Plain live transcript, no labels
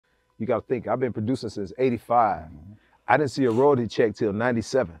you got to think, I've been producing since 85. I didn't see a royalty check till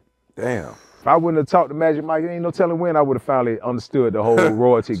 97. Damn. If I wouldn't have talked to Magic Mike, there ain't no telling when I would have finally understood the whole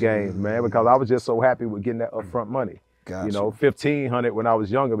royalty game, man, because I was just so happy with getting that upfront money. Gotcha. You know, $1,500 when I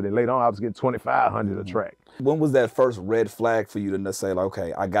was younger, but then later on I was getting $2,500 a track. When was that first red flag for you to say, like,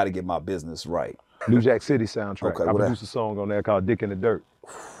 okay, I got to get my business right? New Jack City soundtrack. Okay, I produced a song on there called Dick in the Dirt.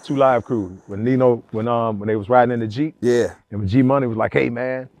 2 Live Crew. When Nino, when they was riding in the Jeep. Yeah. And when G Money was like, hey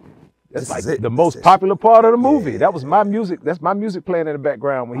man, that's like the most popular part of the movie. Yeah. That was my music. That's my music playing in the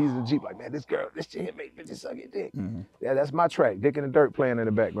background when he's in the Jeep. Like, man, this shit make bitches suck your dick. Yeah, that's my track. Dick in the Dirt playing in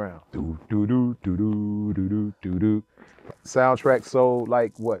the background. Do do do do do do do do do. Soundtrack sold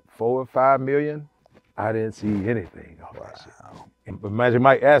like what, 4 or 5 million? I didn't see anything off that shit. But Magic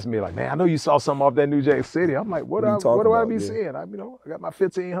Mike asked me, like, man, I know you saw something off that New Jack City. I'm like, what do I be seeing? I got my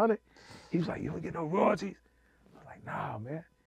 1,500. He was like, you don't get no royalties? I'm like, nah, man.